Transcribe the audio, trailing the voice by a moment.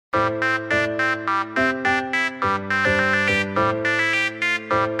Hello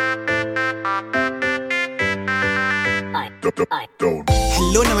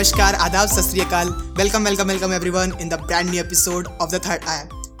नमस्कार आदाब सत श्री अकाल। Welcome welcome welcome everyone in the brand new episode of the third आई।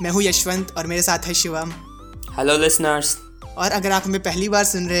 मैं हूँ यशवंत और मेरे साथ है शिवम। Hello listeners. और अगर आप हमें पहली बार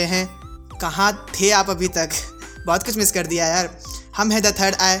सुन रहे हैं, कहाँ थे आप अभी तक? बहुत कुछ मिस कर दिया यार। हम है द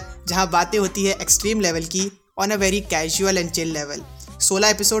थर्ड आई, जहाँ बातें होती है एक्सट्रीम लेवल की on a very casual and chill level. 16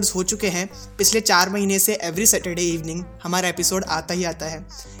 episodes हो चुके हैं। पिछले 4 महीने से एवरी सैटरडे इवनिंग हमारा एपिसोड आता ही आता है।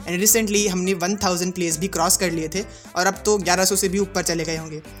 एंड रिसेंटली हमने 1000 प्लेस भी क्रॉस कर लिए थे और अब तो 1100 से भी ऊपर चले गए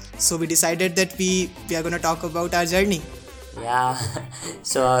होंगे। So we decided that we are gonna talk about our journey. Yeah,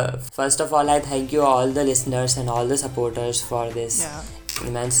 so first of all, I thank you all the listeners and all the supporters for this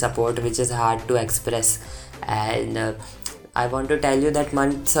immense support, which is hard to express. And I want to tell you that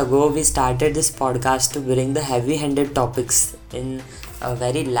months ago we started this podcast to bring the heavy-handed topics in a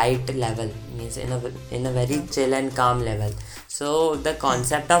very light level, means in a very chill and calm level. So the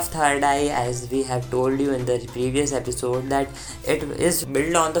concept of third eye, as we have told you in the previous episode, that it is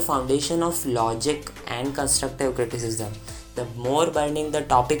built on the foundation of logic and constructive criticism. The more burning the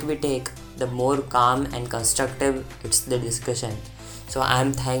topic we take, the more calm and constructive it's the discussion. So I'm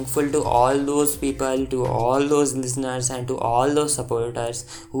thankful to all those people, to all those listeners and to all those supporters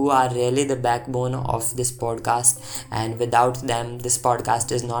who are really the backbone of this podcast, and without them this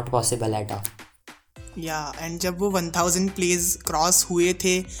podcast is not possible at all. या and जब वो 1000 pledge cross हुए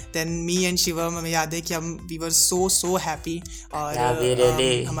थे, than me and Shivam, हमें याद है कि हम वी वर सो हैप्पी। और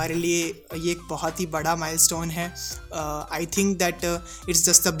हमारे लिए ये एक बहुत ही बड़ा माइलस्टोन है। I think that it's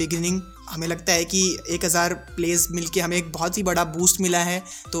just the beginning. हमें लगता है कि 1000 प्लेस मिलके हमें एक बहुत ही बड़ा बूस्ट मिला है।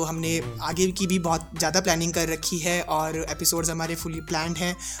 तो हमने आगे की भी बहुत ज़्यादा प्लानिंग कर रखी है और एपिसोड्स हमारे फुली प्लान्ड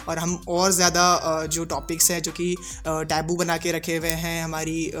हैं। और हम और ज़्यादा जो टॉपिक्स हैं जो कि टैबू बना के रखे हुए हैं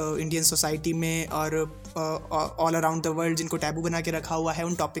हमारी इंडियन सोसाइटी में और ऑल अराउंड द वर्ल्ड, जिनको टैबू बना के रखा हुआ है,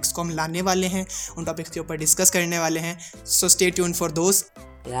 उन टॉपिक्स को हम लाने वाले हैं, उन टॉपिक्स के ऊपर डिस्कस करने वाले हैं। So stay tuned for those.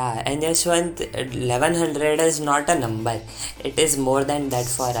 Yeah, and Yashwant, 1100 is not a number. It is more than that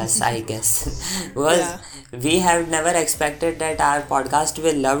for us, I guess. Because we have never expected that our podcast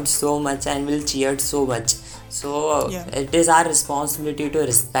will loved so much and will cheered so much. So it is our responsibility to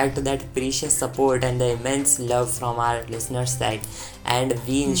respect that precious support and the immense love from our listeners' side. And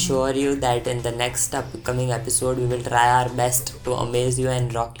we ensure you that in the next upcoming episode we will try our best to amaze you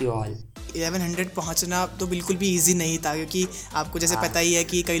and rock you all. 1100 पहुंचना तो बिल्कुल भी easy नहीं था, क्योंकि आपको जैसे पता ही है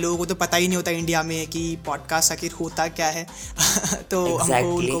कि कई लोगों को तो पता ही नहीं होता इंडिया में कि पॉडकास्ट आखिर होता क्या है। तो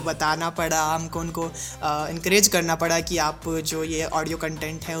हमको उनको बताना पड़ा, हमको उनको इनकरेज करना पड़ा कि आप जो ये ऑडियो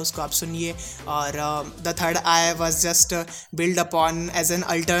कंटेंट है उसको आप सुनिए। और the third eye was just build upon as an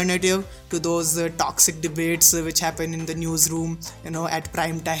alternative to those toxic debates which happen in the newsroom, you know, at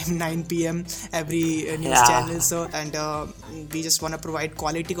prime time 9 p.m. every news channel. So and we just want to provide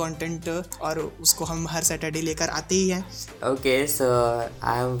quality content और उसको हम हर Saturday लेकर आते ही हैं। Okay, so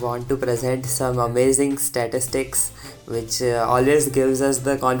I want to present some amazing statistics which always gives us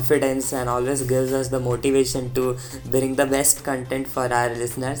the confidence and always gives us the motivation to bring the best content for our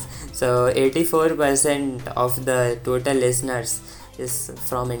listeners. So 84% of the total listeners is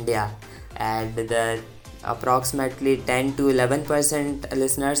from India, and the approximately 10 to 11%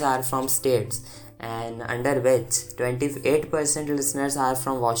 listeners are from states, and under which 28% listeners are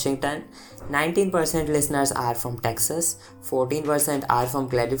from Washington, 19% listeners are from Texas, 14% are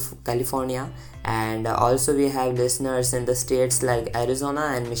from California, and also we have listeners in the states like Arizona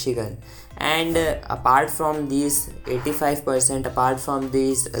and Michigan. And apart from these 85%, apart from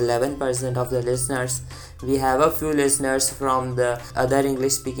these 11% of the listeners, we have a few listeners from the other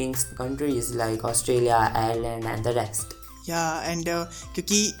English speaking countries like Australia, Ireland and the rest. And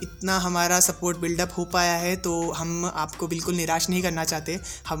क्योंकि इतना हमारा support buildup हो पाया है तो हम आपको बिल्कुल निराश नहीं करना चाहते।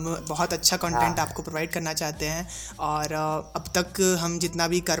 हम बहुत अच्छा कंटेंट आपको प्रोवाइड करना चाहते हैं। और अब तक हम जितना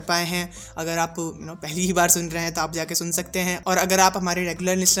भी कर पाए हैं, अगर आप पहली ही बार सुन रहे हैं तो आप जाके सुन सकते हैं। और अगर आप हमारे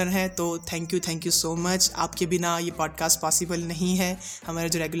रेगुलर लिसनर हैं तो थैंक यू सो मच। आपके बिना ये पॉडकास्ट पॉसिबल नहीं है। हमारे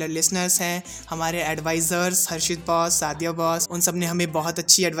जो रेगुलर लिसनर्स हैं, हमारे advisors Harshit boss, Sadia boss, उन सब ने हमें बहुत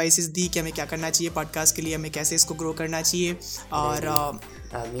अच्छी एडवाइसेस दी कि हमें क्या करना चाहिए पॉडकास्ट के लिए, हमें कैसे इसको ग्रो करना चाहिए। और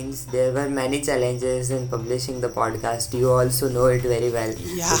means there were many challenges in publishing the podcast. You also know it very well,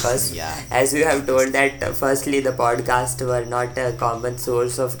 because as you have told that firstly the podcast were not a common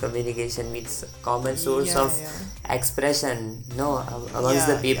source of communication, means common source of expression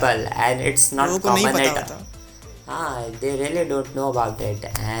amongst the people, and it's not common at all. They really don't know about it,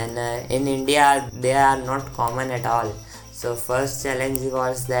 and in India they are not common at all. So first challenge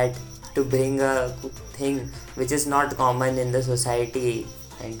was that to bring a thing which is not common in the society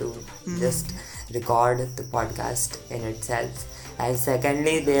and to just record the podcast in itself. And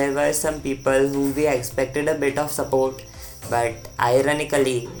secondly, there were some people who we expected a bit of support, but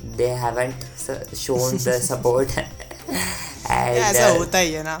ironically they haven't shown the support. And ऐसा होता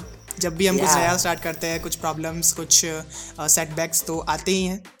ही है ना, जब भी हम कुछ नया start करते हैं, कुछ प्रॉब्लम्स, कुछ सेटबैक्स तो आते ही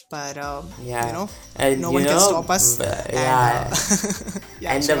हैं, पर no one can stop us.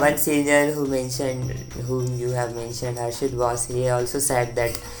 And the one senior whom you have mentioned, Harshit Boss, he also said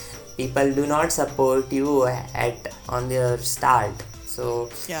that people do not support you on your start. So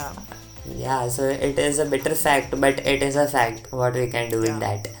so it is a bitter fact, but it is a fact. What we can do in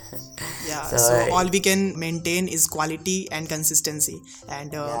that? So all we can maintain is quality and consistency,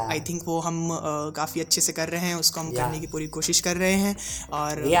 and I think वो हम काफ़ी अच्छे से कर रहे हैं, उसको हम करने की पूरी कोशिश कर रहे हैं,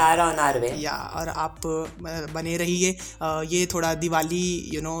 और we are on our way. और आप बने रहिए. ये थोड़ा दिवाली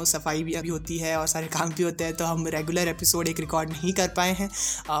सफाई भी अभी होती है और सारे काम भी होते हैं, तो हम रेगुलर एपिसोड एक रिकॉर्ड नहीं कर पाए हैं.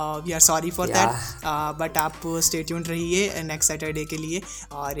 We are sorry for that, but आप स्टे ट्यून्ड रहिए नेक्स्ट सैटरडे के लिए,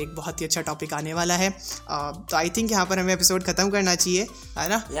 और एक बहुत ही अच्छा टॉपिक आने वाला है. तो आई थिंक यहाँ पर हमें एपिसोड ख़त्म करना चाहिए, है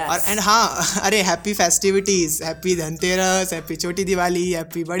ना? और एंड हाँ, अरे happy festivities, happy Dhanteras, happy छोटी दिवाली,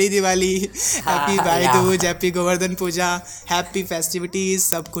 हैप्पी बड़ी दिवाली, हैप्पी भाई दूज, हैप्पी गोवर्धन पूजा, हैप्पी फेस्टिविटीज.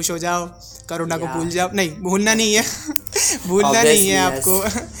 सब खुश हो जाओ, कोरोना को भूल जाओ. नहीं, भूलना नहीं है भूलना नहीं है आपको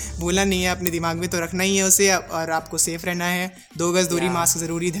भूलना नहीं है, अपने दिमाग में तो रखना ही है उसे, और आपको सेफ रहना है. 2 गज दूरी, मास्क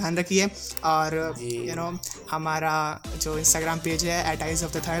ज़रूरी ध्यान रखिए. और हमारा जो इंस्टाग्राम पेज है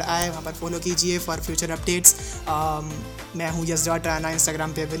 @eyesofthethird-eye, वहाँ पर फॉलो कीजिए फॉर फ्यूचर अपडेट्स. मैं हूँ yes.rana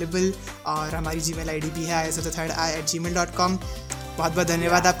इंस्टाग्राम पे अवेलेबल, और हमारी Gmail ID भी है eyesofthethird-eye@gmail.com. बहुत बहुत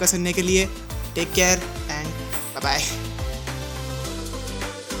धन्यवाद आपका सुनने के लिए. Take care and bye bye.